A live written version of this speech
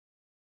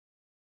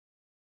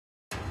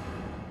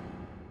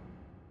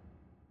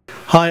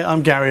Hi,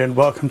 I'm Gary and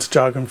welcome to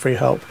Jargon Free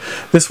Help.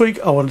 This week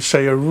I want to show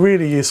you a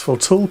really useful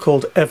tool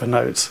called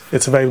Evernote.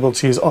 It's available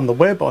to use on the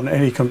web on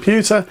any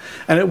computer,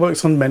 and it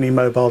works on many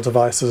mobile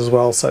devices as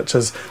well, such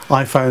as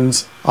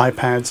iPhones,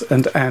 iPads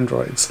and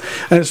Androids.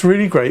 And it's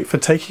really great for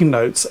taking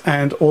notes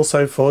and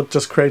also for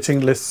just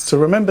creating lists to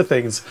remember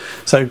things.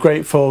 So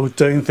great for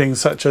doing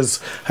things such as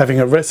having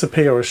a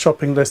recipe or a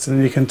shopping list, and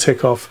then you can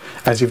tick off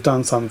as you've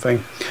done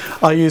something.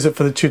 I use it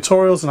for the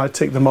tutorials and I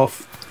tick them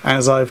off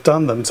as I've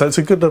done them, so it's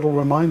a good little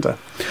reminder.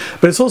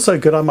 But it's also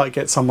good, I might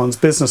get someone's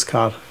business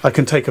card. I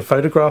can take a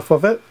photograph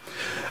of it.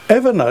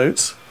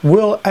 Evernote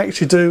will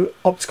actually do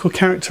optical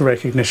character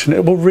recognition.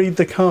 It will read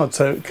the card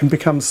so it can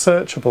become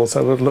searchable,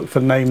 so it will look for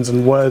names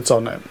and words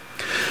on it.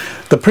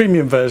 The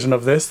premium version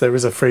of this, there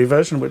is a free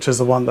version, which is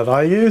the one that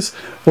I use,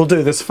 will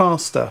do this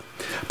faster.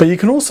 But you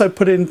can also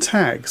put in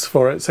tags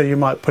for it, so you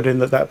might put in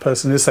that that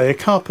person is, say, a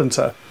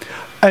carpenter.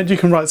 And you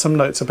can write some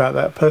notes about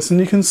that person.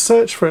 You can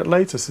search for it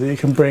later so that you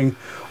can bring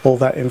all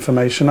that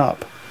information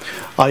up.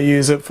 I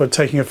use it for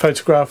taking a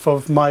photograph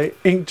of my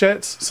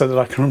inkjets so that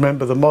I can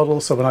remember the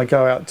model. So when I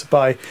go out to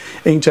buy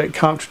inkjet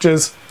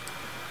cartridges,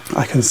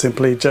 I can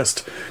simply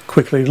just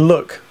quickly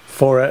look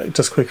for it,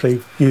 just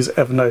quickly use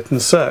Evernote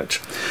and search.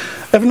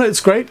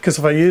 Evernote's great because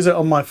if I use it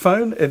on my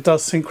phone, it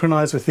does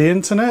synchronize with the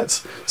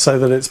internet so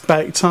that it's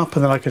backed up,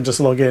 and then I can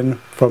just log in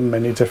from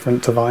many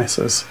different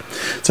devices.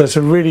 So it's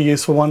a really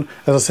useful one.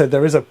 As I said,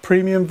 there is a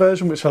premium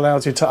version which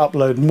allows you to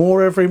upload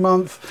more every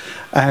month,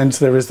 and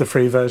there is the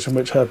free version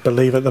which I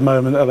believe at the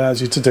moment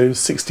allows you to do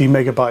 60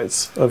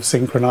 megabytes of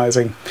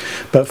synchronizing.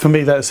 But for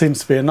me that seems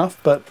to be enough,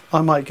 but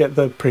I might get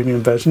the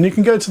premium version. You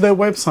can go to their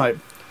website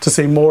to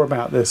see more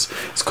about this.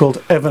 It's called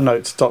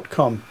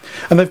evernote.com,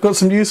 and they've got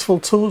some useful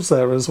tools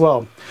there as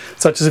well,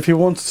 such as if you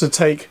wanted to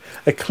take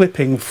a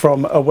clipping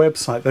from a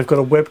website, they've got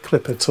a web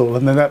clipper tool,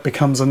 and then that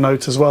becomes a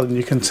note as well, and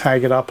you can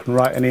tag it up and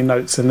write any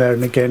notes in there,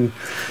 and again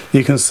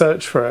you can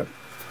search for it.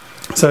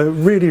 So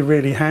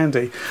really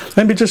handy.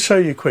 Let me just show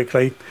you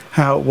quickly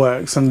how it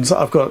works. And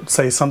I've got,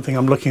 say, something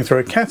I'm looking through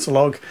a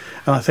catalogue,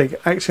 and I think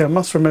actually I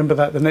must remember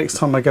that the next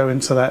time I go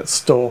into that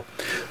store,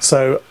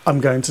 so I'm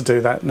going to do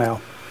that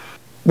now.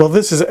 Well,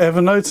 this is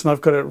Evernote and I've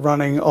got it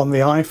running on the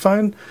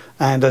iPhone,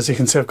 and as you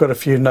can see I've got a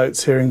few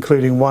notes here,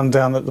 including one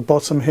down at the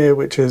bottom here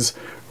which is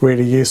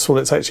really useful.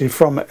 It's actually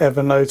from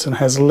Evernote and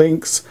has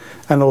links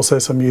and also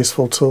some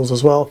useful tools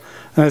as well.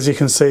 And as you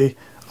can see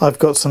I've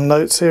got some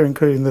notes here,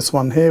 including this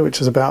one here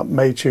which is about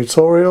May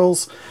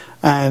tutorials,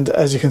 and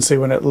as you can see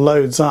when it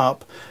loads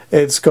up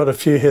it's got a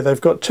few here. They've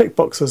got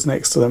checkboxes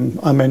next to them,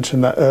 I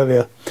mentioned that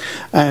earlier,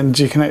 and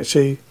you can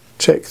actually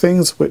check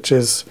things, which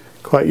is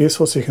quite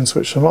useful, so you can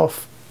switch them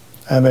off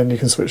and then you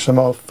can switch them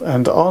off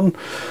and on,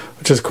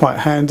 which is quite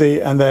handy.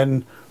 And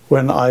then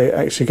when I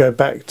actually go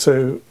back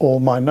to all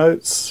my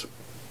notes,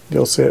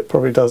 you'll see it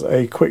probably does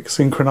a quick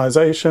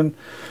synchronization.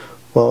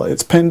 Well,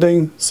 it's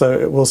pending, so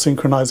it will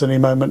synchronize any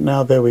moment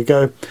now. There we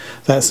go.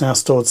 That's now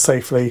stored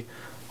safely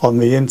on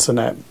the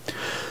internet.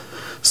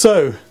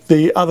 So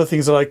the other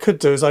things that I could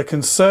do is I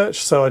can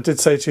search. So I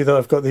did say to you that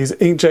I've got these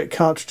inkjet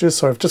cartridges,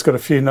 so I've just got a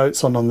few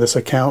notes on this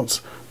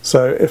account.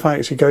 So if I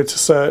actually go to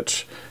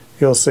search,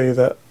 you'll see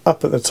that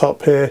up at the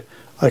top here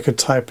I could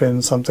type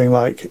in something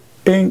like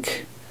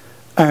ink,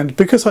 and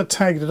because I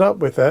tagged it up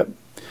with it,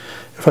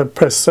 if I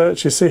press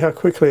search, you see how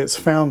quickly it's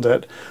found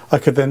it. I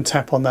could then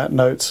tap on that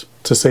note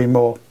to see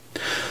more.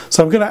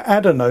 So I'm going to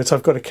add a note.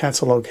 I've got a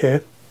catalogue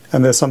here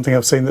and there's something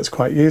I've seen that's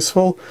quite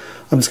useful.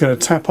 I'm just going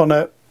to tap on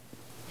it.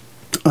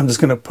 I'm just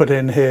going to put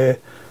in here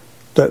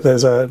that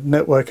there's a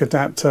network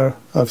adapter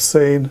I've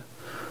seen,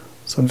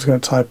 so I'm just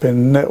going to type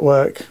in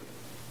network,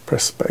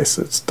 press space.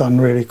 It's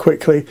done really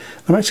quickly.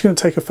 I'm actually going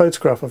to take a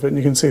photograph of it, and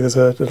you can see there's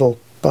a little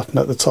button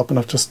at the top and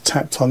I've just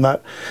tapped on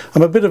that.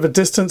 I'm a bit of a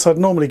distance, I'd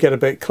normally get a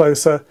bit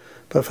closer,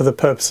 but for the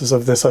purposes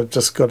of this I've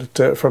just got to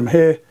do it from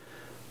here.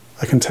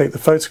 I can take the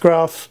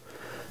photograph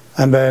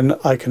and then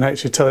I can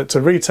actually tell it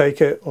to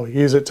retake it or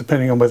use it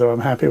depending on whether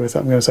I'm happy with it.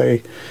 I'm going to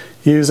say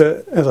use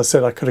it. As I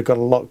said, I could have got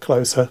a lot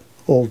closer,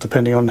 all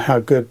depending on how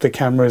good the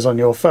camera is on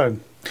your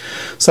phone.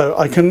 So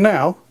I can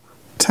now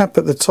tap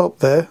at the top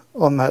there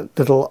on that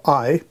little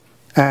eye,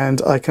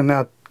 and I can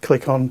now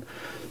click on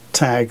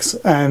tags,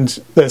 and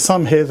there's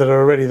some here that are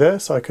already there,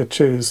 so I could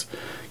choose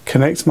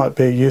connect, might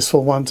be a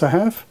useful one to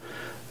have,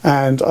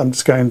 and I'm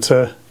just going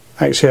to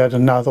actually add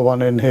another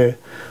one in here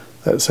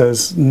that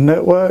says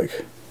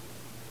network.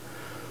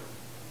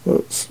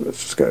 Oops,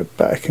 let's just go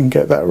back and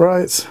get that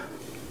right.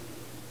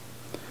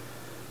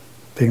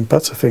 Being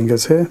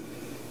butterfingers here.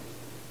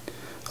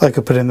 I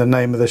could put in the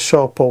name of the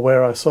shop or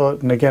where I saw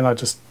it, and again I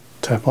just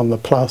tap on the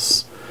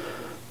plus,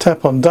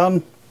 tap on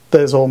done.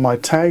 There's all my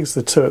tags,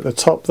 the two at the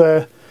top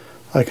there.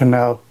 I can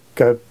now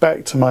go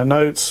back to my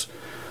notes.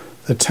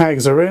 The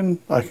tags are in.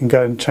 I can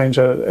go and change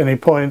at any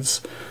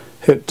points.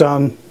 Hit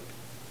done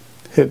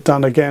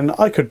again.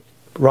 I could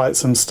write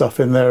some stuff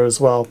in there as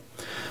well.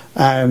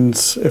 And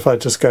if I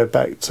just go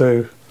back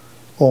to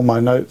all my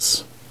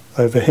notes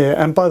over here,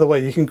 and by the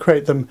way, you can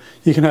create them,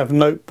 you can have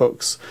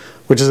notebooks,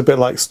 which is a bit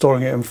like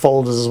storing it in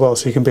folders as well,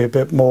 so you can be a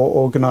bit more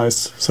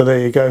organized. So there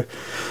you go.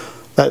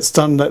 That's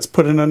done, let's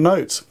put in a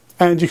note.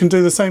 And you can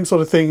do the same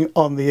sort of thing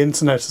on the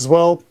internet as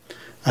well.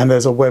 And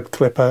there's a web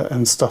clipper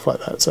and stuff like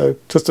that. So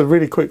just a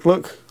really quick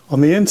look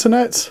on the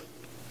internet,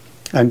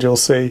 and you'll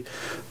see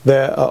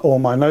there are all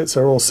my notes.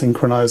 They're all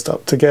synchronized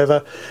up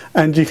together,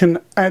 and you can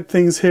add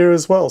things here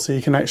as well, so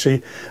you can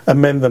actually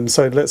amend them.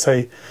 So let's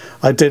say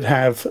I did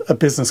have a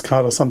business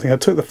card or something, I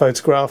took the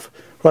photograph,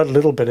 write a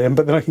little bit in,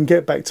 but then I can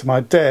get back to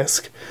my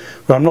desk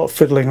where I'm not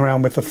fiddling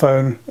around with the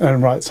phone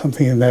and write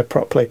something in there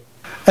properly.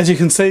 As you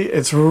can see,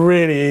 it's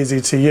really easy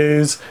to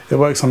use. It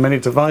works on many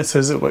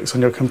devices, it works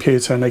on your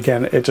computer, and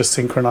again, it just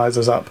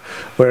synchronizes up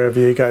wherever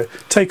you go.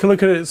 Take a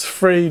look at it, it's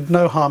free,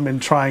 no harm in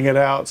trying it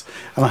out.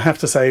 And I have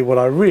to say, what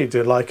I really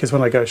do like is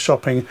when I go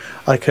shopping,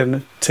 I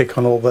can tick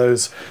on all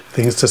those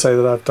things to say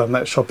that I've done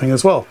that shopping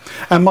as well.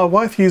 And my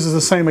wife uses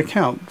the same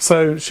account,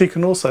 so she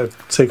can also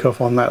tick off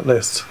on that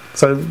list.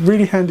 So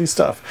really handy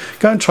stuff.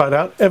 Go and try it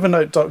out,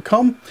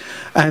 evernote.com.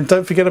 And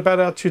don't forget about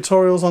our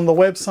tutorials on the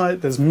website.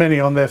 There's many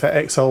on there for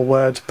Excel,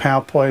 Word,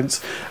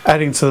 PowerPoints,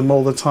 adding to them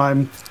all the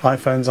time,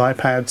 iPhones,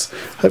 iPads.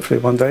 Hopefully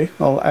one day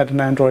I'll add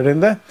an Android in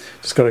there.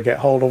 Just got to get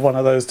hold of one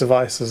of those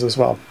devices as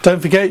well.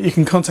 Don't forget you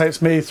can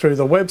contact me through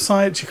the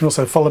website. You can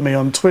also follow me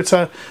on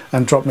Twitter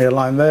and drop me a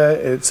line there.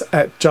 It's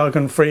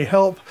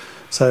 @JargonFreeHelp.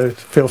 So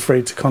feel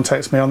free to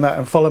contact me on that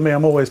and follow me.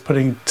 I'm always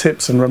putting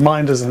tips and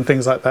reminders and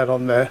things like that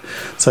on there.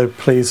 So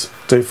please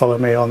do follow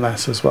me on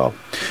that as well.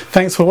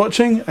 Thanks for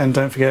watching, and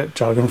don't forget,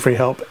 Jargon Free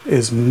Help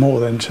is more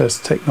than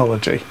just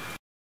technology.